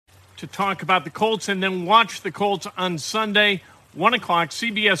to talk about the Colts and then watch the Colts on Sunday, 1 o'clock,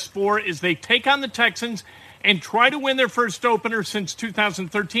 CBS 4, as they take on the Texans and try to win their first opener since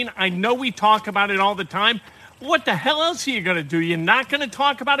 2013. I know we talk about it all the time. What the hell else are you going to do? You're not going to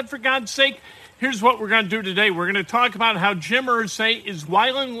talk about it, for God's sake? Here's what we're going to do today. We're going to talk about how Jim Irsay is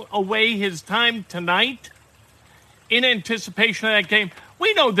whiling away his time tonight in anticipation of that game.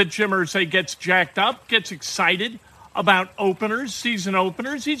 We know that Jim Irsay gets jacked up, gets excited about openers, season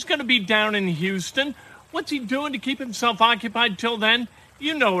openers. He's going to be down in Houston. What's he doing to keep himself occupied till then?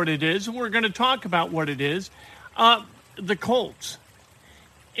 You know what it is, and we're going to talk about what it is. The Colts.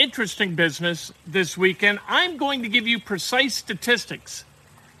 Interesting business this weekend. I'm going to give you precise statistics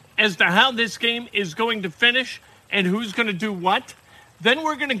as to how this game is going to finish and who's going to do what. Then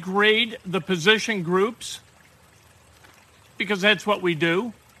we're going to grade the position groups because that's what we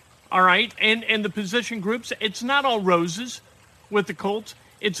do. All right? And the position groups, it's not all roses with the Colts.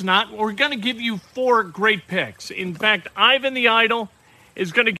 It's not. We're going to give you 4 great picks. In fact, Ivan the Idol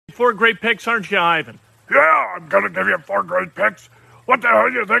is going to give 4 great picks, aren't you, Ivan? Yeah, I'm going to give you 4 great picks. What the hell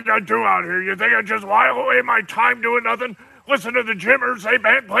do you think I do out here? You think I just while away my time doing nothing? Listen to the Jim Irsay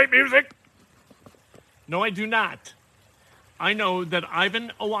band play music? No, I do not. I know that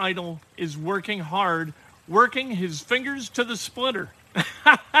Ivan O'Idol is working hard, working his fingers to the splitter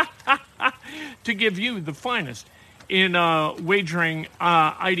to give you the finest in wagering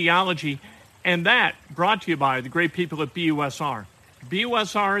ideology. And that brought to you by the great people at BUSR.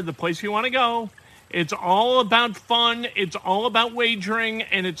 BUSR, the place you want to go. It's all about fun. It's all about wagering,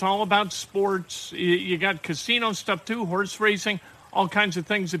 and it's all about sports. You got casino stuff too, horse racing, all kinds of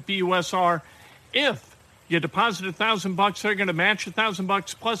things at BUSR. If you deposit $1,000, they're going to match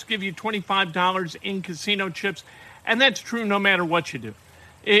 $1,000 plus give you $25 in casino chips, and that's true no matter what you do.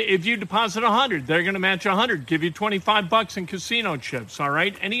 If you deposit $100, they're going to match $100, give you $25 in casino chips. All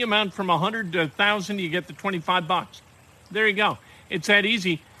right, any amount from $100 to $1,000, you get the $25. There you go. It's that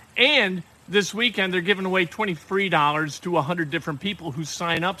easy. And this weekend, they're giving away $20 free to 100 different people who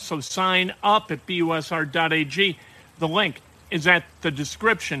sign up. So sign up at busr.ag. The link is at the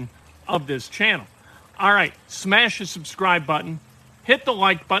description of this channel. All right, smash the subscribe button. Hit the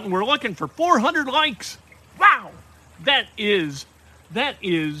like button. We're looking for 400 likes. Wow, that is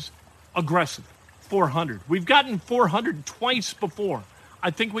aggressive. 400. We've gotten 400 twice before.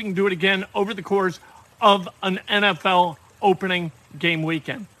 I think we can do it again over the course of an NFL opening game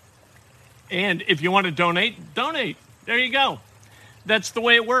weekend. And if you want to donate, donate. There you go. That's the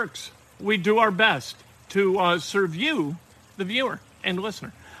way it works. We do our best to serve you, the viewer and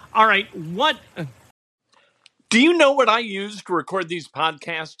listener. All right, do you know what I use to record these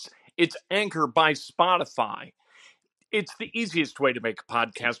podcasts? It's Anchor by Spotify. It's the easiest way to make a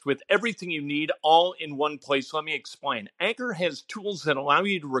podcast with everything you need all in one place. Let me explain. Anchor has tools that allow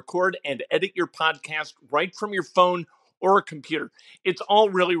you to record and edit your podcast right from your phone or a computer. It's all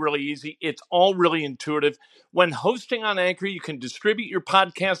really, really easy. It's all really intuitive. When hosting on Anchor, you can distribute your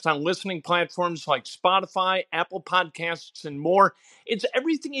podcast on listening platforms like Spotify, Apple Podcasts, and more. It's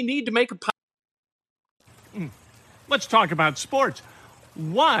everything you need to make a podcast. Let's talk about sports.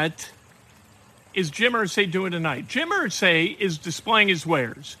 What is Jim Irsay doing tonight? Jim Irsay is displaying his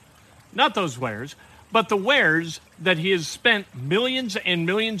wares. Not those wares, but the wares that he has spent millions and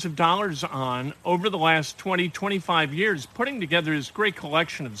millions of dollars on over the last 20, 25 years, putting together this great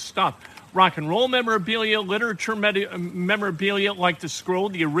collection of stuff. Rock and roll memorabilia, literature memorabilia like the scroll,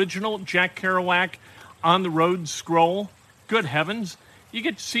 the original Jack Kerouac On the Road scroll. Good heavens. You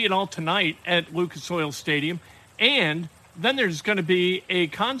get to see it all tonight at Lucas Oil Stadium. And then there's going to be a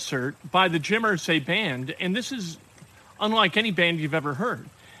concert by the Jim Irsay Band, and this is unlike any band you've ever heard.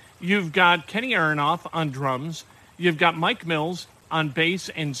 You've got Kenny Aronoff on drums. You've got Mike Mills on bass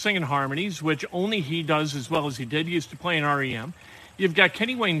and singing harmonies, which only he does as well as he did. He used to play in REM. You've got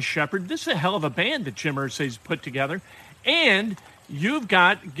Kenny Wayne Shepherd. This is a hell of a band that Jim Irsay's put together. And you've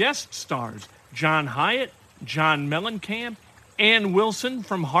got guest stars, John Hyatt, John Mellencamp, Ann Wilson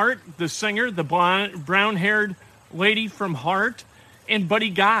from Heart, the singer, the brown-haired lady from Heart, and Buddy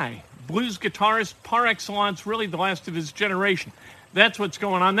Guy, blues guitarist par excellence, really the last of his generation. That's what's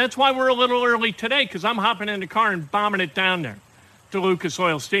going on. That's why we're a little early today, because I'm hopping in the car and bombing it down there to Lucas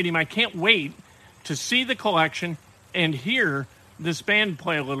Oil Stadium. I can't wait to see the collection and hear this band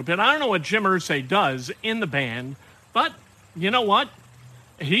play a little bit. I don't know what Jim Irsay does in the band, but you know what?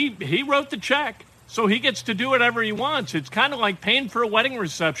 He wrote the check, so he gets to do whatever he wants. It's kind of like paying for a wedding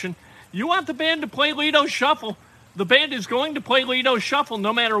reception. You want the band to play Lido Shuffle. The band is going to play Lido Shuffle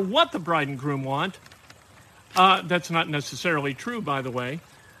no matter what the bride and groom want. That's not necessarily true, by the way.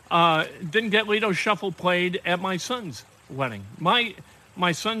 Didn't get Lido Shuffle played at my son's wedding. My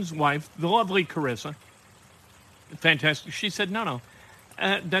my son's wife, the lovely Carissa, fantastic, she said, no,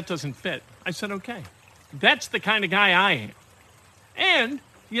 that doesn't fit. I said, okay. That's the kind of guy I am. And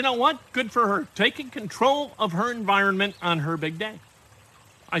you know what? Good for her. Taking control of her environment on her big day.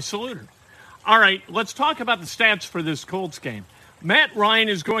 I salute her. All right, let's talk about the stats for this Colts game. Matt Ryan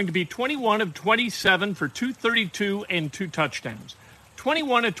is going to be 21 of 27 for 232 and 2 touchdowns.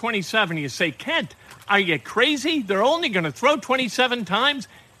 21 of 27. You say, Kent, are you crazy? They're only going to throw 27 times?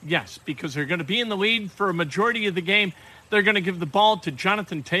 Yes, because they're going to be in the lead for a majority of the game. They're going to give the ball to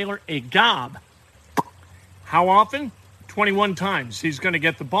Jonathan Taylor, a gob. How often? 21 times. He's going to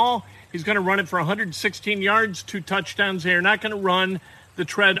get the ball. He's going to run it for 116 yards, 2 touchdowns. They're not going to run the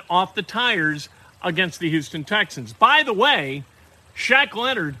tread off the tires against the Houston Texans. By the way, Shaq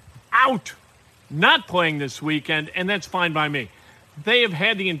Leonard out, not playing this weekend, and that's fine by me. They have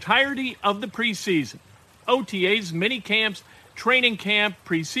had the entirety of the preseason, OTAs, mini camps, training camp,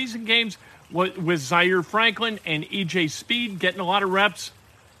 preseason games with Zaire Franklin and EJ Speed getting a lot of reps.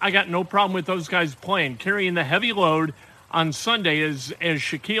 I got no problem with those guys playing, carrying the heavy load on Sunday as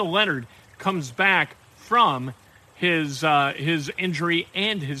Shaquille Leonard comes back from his injury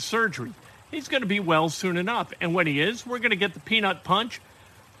and his surgery. He's going to be well soon enough. And when he is, we're going to get the peanut punch,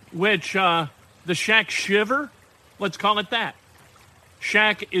 which the Shaq shiver, let's call it that.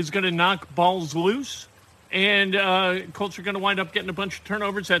 Shaq is going to knock balls loose, and Colts are going to wind up getting a bunch of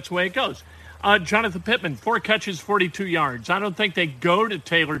turnovers. That's the way it goes. Jonathan Pittman, 4 catches, 42 yards. I don't think they go to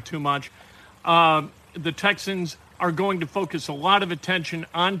Taylor too much. The Texans are going to focus a lot of attention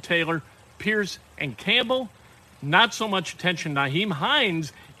on Taylor, Pierce, and Campbell. Not so much attention. Nyheim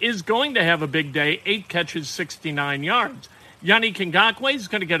Hines is going to have a big day, 8 catches, 69 yards. Yannick Ngakoue is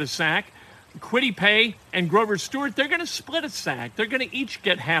going to get a sack. Kwity Paye and Grover Stewart, they're going to split a sack. They're going to each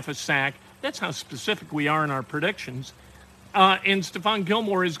get half a sack. That's how specific we are in our predictions. And Stephon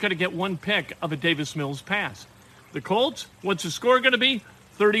Gilmore is going to get 1 pick of a Davis Mills pass. The Colts, what's the score going to be?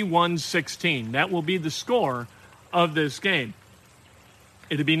 31-16. That will be the score of this game.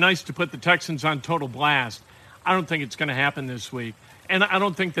 It'd be nice to put the Texans on total blast. I don't think it's going to happen this week. And I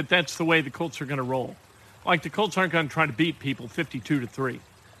don't think that that's the way the Colts are going to roll. Like, the Colts aren't going to try to beat people 52-3.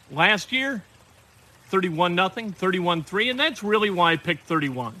 Last year, 31-0, 31-3, and that's really why I picked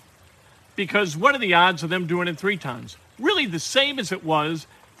 31. Because what are the odds of them doing it 3 times? Really the same as it was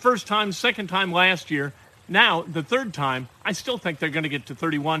first time, second time last year. Now, the third time, I still think they're going to get to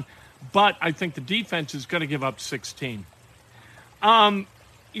 31, but I think the defense is going to give up 16.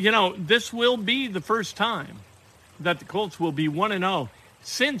 This will be the first time that the Colts will be 1-0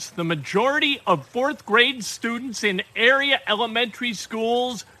 since the majority of 4th grade students in area elementary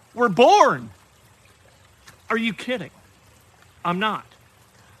schools were born. Are you kidding? I'm not.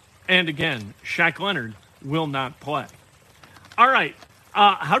 And again, Shaq Leonard will not play. All right.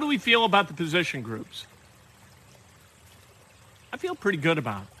 How do we feel about the position groups? I feel pretty good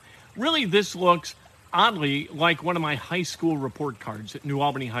about it. Really, this looks oddly like one of my high school report cards at New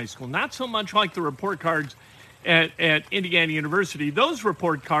Albany High School. Not so much like the report cards at Indiana University. Those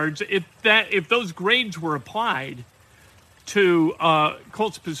report cards, if those grades were applied to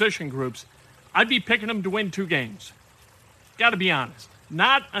Colts position groups, I'd be picking them to win 2 games. Got to be honest.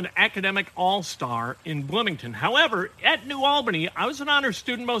 Not an academic all-star in Bloomington. However, at New Albany, I was an honor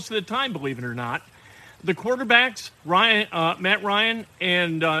student most of the time, believe it or not. The quarterbacks, Matt Ryan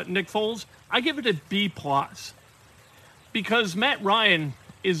and Nick Foles, I give it a B+. Because Matt Ryan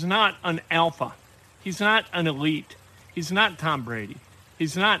is not an alpha. He's not an elite. He's not Tom Brady.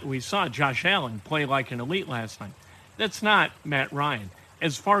 We saw Josh Allen play like an elite last night. That's not Matt Ryan.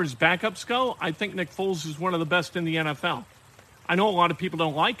 As far as backups go, I think Nick Foles is one of the best in the NFL. I know a lot of people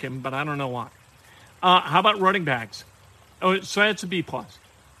don't like him, but I don't know why. How about running backs? Oh, so that's a B+.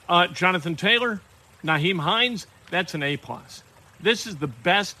 Jonathan Taylor, Nyheim Hines, that's an A+. This is the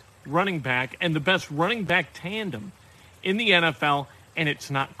best running back and the best running back tandem in the NFL, and it's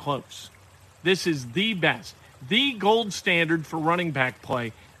not close. This is the best, the gold standard for running back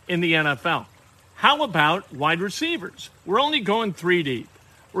play in the NFL. How about wide receivers? We're only going 3 deep.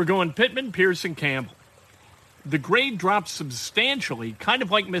 We're going Pittman, Pierce, and Campbell. The grade drops substantially, kind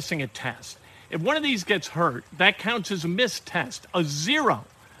of like missing a test. If one of these gets hurt, that counts as a missed test, a 0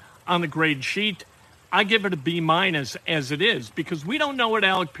 on the grade sheet. I give it a B- as it is because we don't know what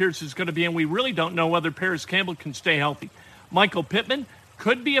Alec Pierce is going to be, and we really don't know whether Paris Campbell can stay healthy. Michael Pittman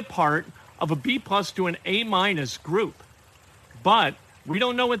could be a part of a B+ to an A- group, but we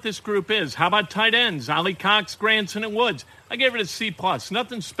don't know what this group is. How about tight ends? Ali Cox, Granson, and Woods. I gave it a C+.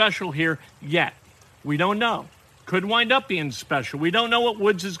 Nothing special here yet. We don't know. Could wind up being special. We don't know what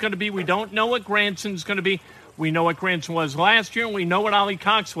Woods is going to be. We don't know what Granson's going to be. We know what Granson was last year, and we know what Ollie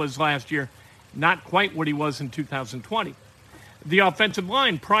Cox was last year. Not quite what he was in 2020. The offensive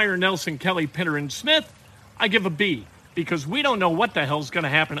line, Pryor, Nelson, Kelly, Pinter, and Smith, I give a B because we don't know what the hell's going to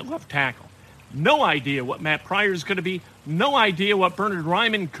happen at left tackle. No idea what Matt Pryor's going to be. No idea what Bernhard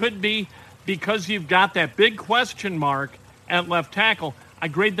Raimann could be because you've got that big question mark at left tackle. I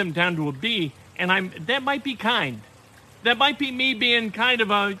grade them down to a B, and that might be kind. That might be me being kind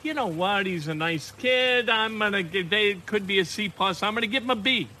of a, you know what, he's a nice kid. They could be a C+. I'm going to give him a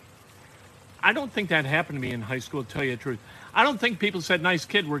B. I don't think that happened to me in high school, to tell you the truth. I don't think people said, nice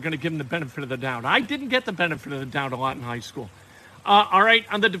kid, we're going to give him the benefit of the doubt. I didn't get the benefit of the doubt a lot in high school. All right,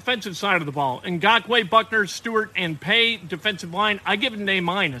 on the defensive side of the ball, Ngakoue, Buckner, Stewart, and Pay, defensive line, I give it an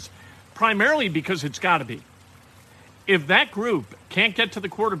A-, primarily because it's got to be. If that group can't get to the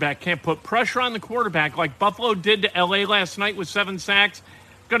quarterback, can't put pressure on the quarterback like Buffalo did to L.A. last night with 7 sacks,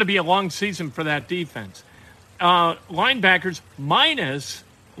 going to be a long season for that defense. Linebackers minus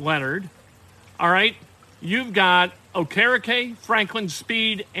Leonard. All right, you've got Okereke, Franklin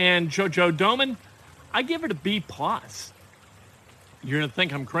Speed, and JoJo Domann. I give it a B+. You're going to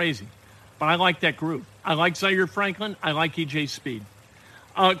think I'm crazy, but I like that group. I like Zaire Franklin. I like E.J. Speed.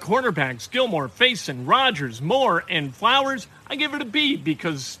 Cornerbacks, Gilmore, Faison, Rogers, Moore, and Flowers. I give it a B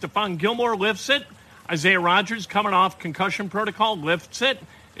because Stephon Gilmore lifts it. Isaiah Rogers, coming off concussion protocol, lifts it.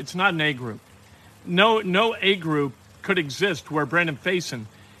 It's not an A group. No A group could exist where Brandon Faison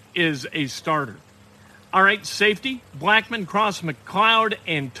is a starter. All right, safety, Blackman, Cross, McLeod,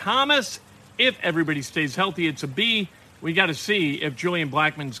 and Thomas. If everybody stays healthy, it's a B. We got to see if Julian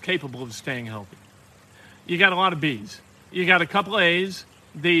Blackman's capable of staying healthy. You got a lot of Bs. You got a couple A's,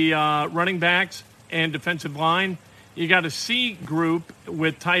 the running backs and defensive line. You got a C group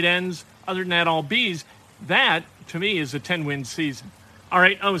with tight ends. Other than that, all Bs. That, to me, is a 10-win season. All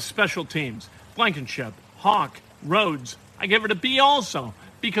right, special teams. Blankenship, Hawk, Rhodes. I give it a B also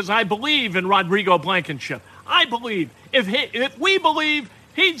because I believe in Rodrigo Blankenship. I believe. If we believe,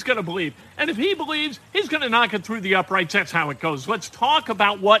 he's going to believe. And if he believes, he's going to knock it through the uprights. That's how it goes. Let's talk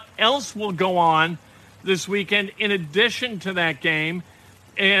about what else will go on this weekend in addition to that game.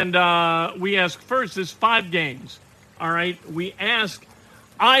 And we ask first, there's 5 games. All right, we ask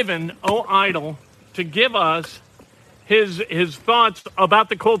Ivan O'Idle to give us his thoughts about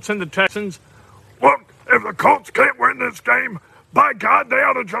the Colts and the Texans. Look, if the Colts can't win this game, by God, they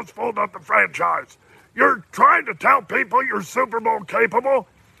ought to just fold up the franchise. You're trying to tell people you're Super Bowl capable,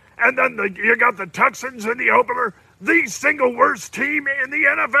 and then you got the Texans in the opener, the single worst team in the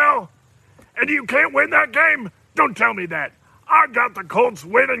NFL, and you can't win that game? Don't tell me that. I got the Colts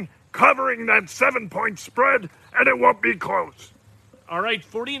winning, covering that 7-point spread, and it won't be close. All right,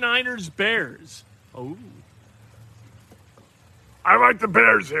 49ers, Bears. Oh. I like the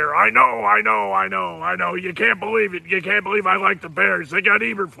Bears here. I know. You can't believe it. You can't believe I like the Bears. They got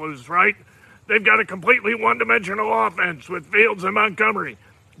Eberflus, right? They've got a completely one-dimensional offense with Fields and Montgomery.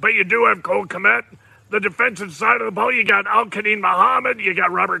 But you do have Cole Kmet. The defensive side of the ball, you got Al-Qadim Muhammad, you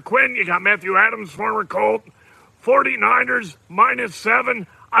got Robert Quinn, you got Matthew Adams, former Colt. 49ers, -7.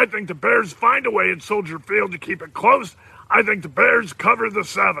 I think the Bears find a way at Soldier Field to keep it close. I think the Bears cover the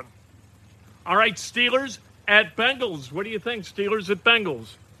 7. All right, Steelers at Bengals. What do you think, Steelers at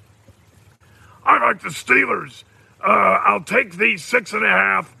Bengals? I like the Steelers. I'll take the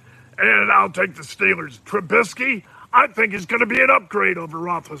 6.5, and I'll take the Steelers. Trubisky, I think, is going to be an upgrade over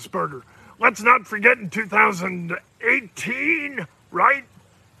Roethlisberger. Let's not forget in 2018, right?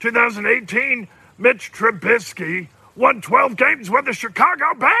 2018, Mitch Trubisky won 12 games with the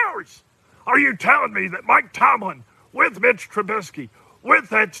Chicago Bears. Are you telling me that Mike Tomlin, with Mitch Trubisky, with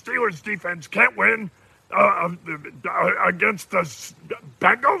that Steelers defense, can't win against the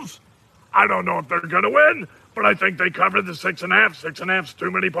Bengals? I don't know if they're going to win, but I think they cover the 6.5. 6.5's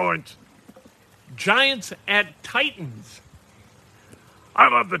too many points. Giants at Titans. I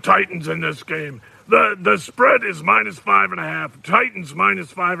love the Titans in this game. The spread is -5.5. Titans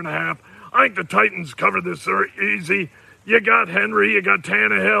 -5.5. I think the Titans cover this easy. You got Henry, you got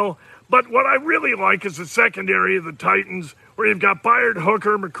Tannehill. But what I really like is the secondary of the Titans, where you've got Byard,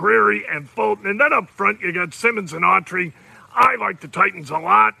 Hooker, McCreary, and Fulton. And then up front, you got Simmons and Autry. I like the Titans a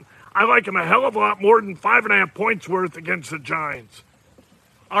lot. I like them a hell of a lot more than 5.5 points worth against the Giants.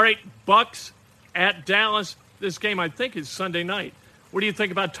 All right, Bucks at Dallas. This game, I think, is Sunday night. What do you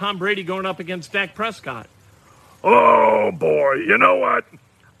think about Tom Brady going up against Dak Prescott? Oh, boy. You know what?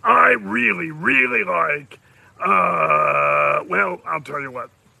 I really, really like, well, I'll tell you what.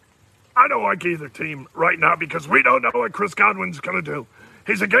 I don't like either team right now because we don't know what Chris Godwin's going to do.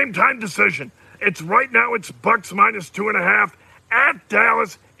 He's a game-time decision. It's right now, it's Bucks -2.5 at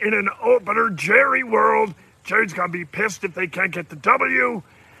Dallas in an opener. Jerry World. Jerry's going to be pissed if they can't get the W.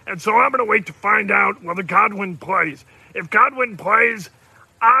 And so I'm going to wait to find out whether Godwin plays. If Godwin plays,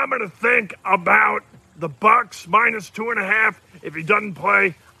 I'm going to think about the Bucks minus 2.5. If he doesn't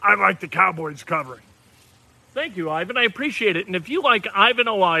play, I like the Cowboys covering. Thank you, Ivan. I appreciate it. And if you like Ivan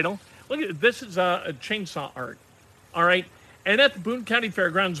O'Idle, look at this is a chainsaw art. All right. And at the Boone County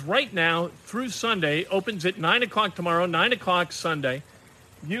Fairgrounds right now through Sunday, opens at 9 o'clock tomorrow, 9 o'clock Sunday.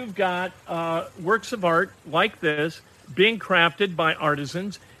 You've got works of art like this being crafted by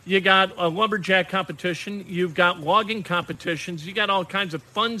artisans. You got a lumberjack competition. You've got logging competitions. You got all kinds of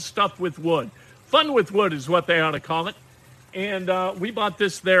fun stuff with wood. Fun with wood is what they ought to call it. And we bought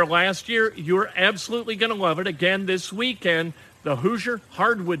this there last year. You're absolutely going to love it. Again, this weekend, the Hoosier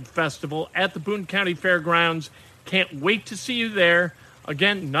Hardwood Festival at the Boone County Fairgrounds. Can't wait to see you there.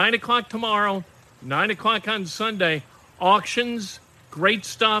 Again, 9 o'clock tomorrow, 9 o'clock on Sunday. Auctions, great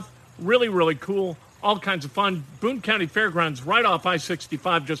stuff, really, really cool. All kinds of fun. Boone County Fairgrounds right off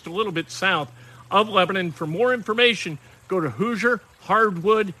I-65, just a little bit south of Lebanon. For more information, go to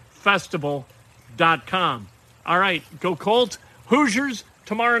HoosierHardwoodFestival.com. All right, go Colts. Hoosiers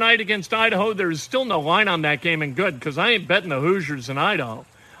tomorrow night against Idaho. There's still no line on that game, and good, because I ain't betting the Hoosiers in Idaho.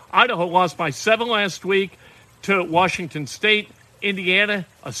 Idaho lost by 7 last week to Washington State. Indiana,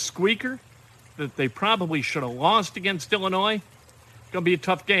 a squeaker that they probably should have lost against Illinois. Going to be a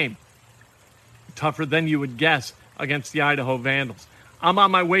tough game. Tougher than you would guess against the Idaho Vandals. I'm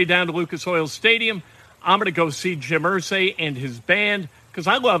on my way down to Lucas Oil Stadium. I'm going to go see Jim Irsay and his band, because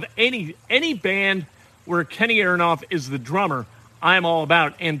I love any band where Kenny Aronoff is the drummer. I'm all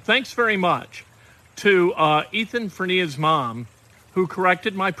about. And thanks very much to Ethan Fernia's mom, who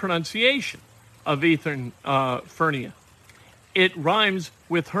corrected my pronunciation of Ethan Fernia. It rhymes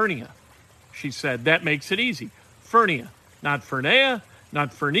with hernia, she said. That makes it easy. Fernia, not Fernea,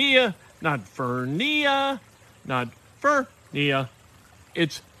 not Fernia, not Fernia, not Fernia.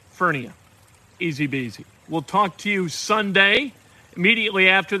 It's Fernia. Easy beasy. We'll talk to you Sunday. Immediately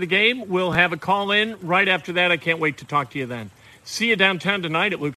after the game, we'll have a call in. Right after that, I can't wait to talk to you then. See you downtown tonight at Lucas